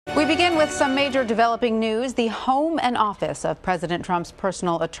We begin with some major developing news. The home and office of President Trump's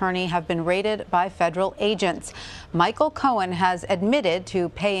personal attorney have been raided by federal agents. Michael Cohen has admitted to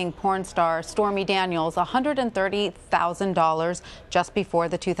paying porn star Stormy Daniels $130,000 just before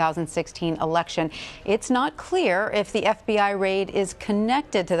the 2016 election. It's not clear if the FBI raid is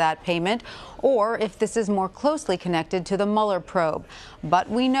connected to that payment or if this is more closely connected to the Mueller probe. But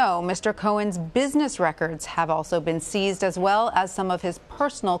we know Mr. Cohen's business records have also been seized, as well as some of his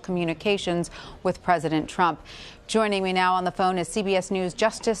personal communications with President Trump. Joining me now on the phone is CBS News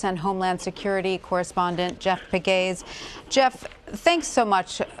Justice and Homeland Security correspondent Jeff Pegues. Jeff, thanks so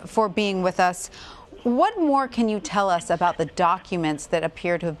much for being with us. What more can you tell us about the documents that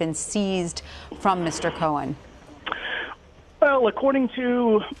appear to have been seized from Mr. Cohen? Well, according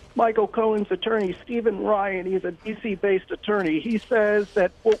to Michael Cohen's attorney, Stephen Ryan, he's a D.C.-based attorney. He says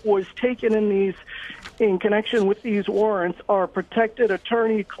that what was taken in connection with these warrants are protected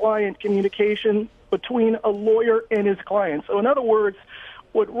attorney-client communication between a lawyer and his client. So, in other words,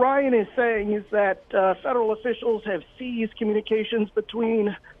 what Ryan is saying is that federal officials have seized communications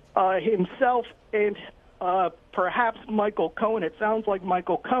between himself and perhaps Michael Cohen. It sounds like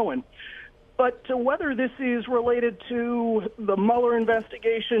Michael Cohen. But whether this is related to the Mueller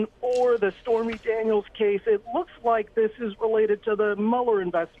investigation or the Stormy Daniels case, it looks like this is related to the Mueller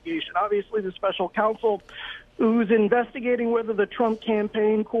investigation. Obviously, the special counsel who's investigating whether the Trump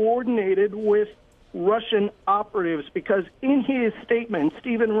campaign coordinated with Russian operatives, because in his statement,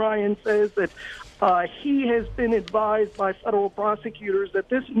 Stephen Ryan says that he has been advised by federal prosecutors that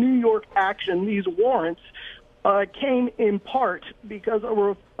this New York action, these warrants, came in part because of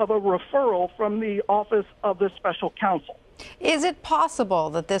a referral from the Office of the Special Counsel. Is it possible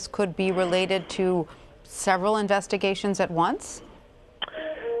that this could be related to several investigations at once?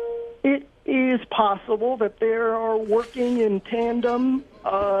 It is possible that they are working in tandem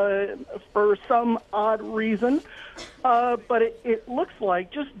for some odd reason, but it looks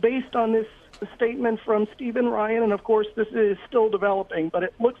like, just based on this statement from Stephen Ryan, and of course this is still developing, but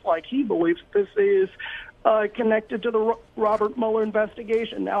it looks like he believes this is connected to the Robert Mueller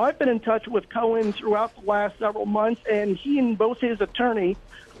investigation. Now, I've been in touch with Cohen throughout the last several months, and he and both his attorney,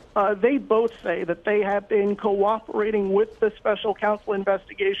 they both say that they have been cooperating with the special counsel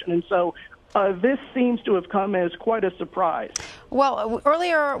investigation, and so this seems to have come as quite a surprise. Well,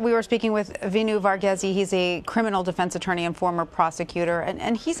 earlier we were speaking with Vinu Varghese. He's a criminal defense attorney and former prosecutor,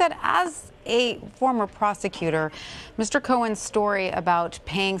 and he said, as a former prosecutor, Mr. Cohen's story about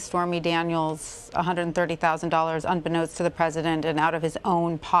paying Stormy Daniels $130,000 unbeknownst to the president and out of his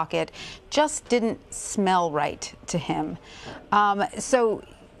own pocket just didn't smell right to him. So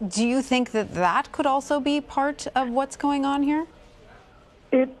do you think that that could also be part of what's going on here?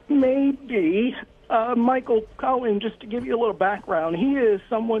 It may be. Michael Cohen, just to give you a little background, he is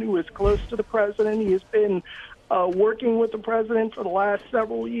someone who is close to the president. He has been working with the president for the last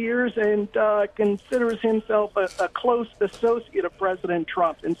several years and considers himself a close associate of President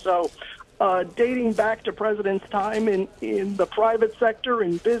Trump. And so dating back to President's time in the private sector,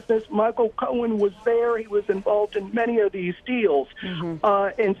 in business, Michael Cohen was there. He was involved in many of these deals.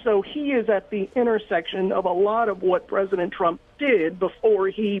 And so he is at the intersection of a lot of what President Trump did before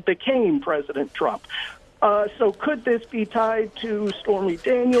he became President Trump. So could this be tied to Stormy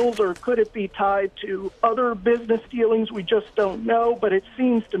Daniels, or could it be tied to other business dealings? We just don't know. But it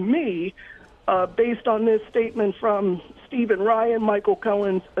seems to me, based on this statement from Stephen Ryan, Michael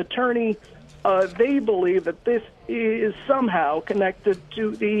Cohen's attorney, they believe that this is somehow connected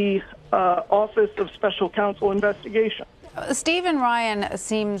to the Office of Special Counsel investigation. Stephen Ryan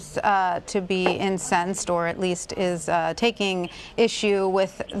seems to be incensed, or at least is taking issue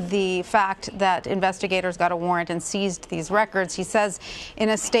with the fact that investigators got a warrant and seized these records. He says in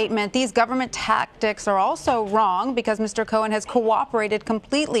a statement, these government tactics are also wrong because Mr. Cohen has cooperated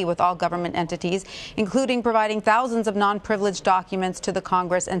completely with all government entities, including providing thousands of non-privileged documents to the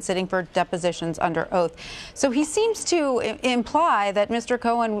Congress and sitting for depositions under oath. So he seems to imply that Mr.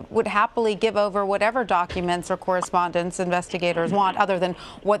 Cohen would happily give over whatever documents or correspondence investigators want, other than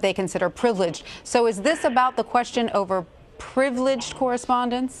what they consider privileged. So is this about the question over privileged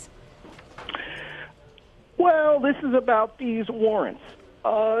correspondence? Well, this is about these warrants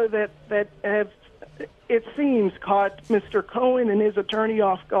that have, it seems, caught Mr. Cohen and his attorney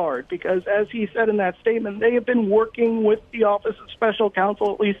off guard, because as he said in that statement, they have been working with the Office of Special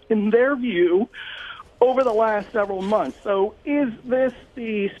Counsel, at least in their view, over the last several months. So is this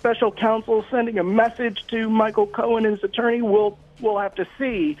the special counsel sending a message to Michael Cohen and his attorney? We'll have to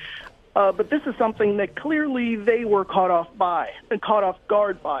see. But this is something that clearly they were caught off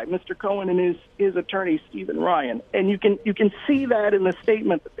guard by Mr. Cohen and his attorney, Stephen Ryan. And you can see that in the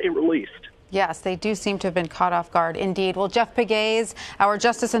statement that they released. Yes, they do seem to have been caught off guard indeed. Well, Jeff Pegues, our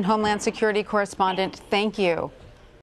Justice and Homeland Security correspondent, thank you.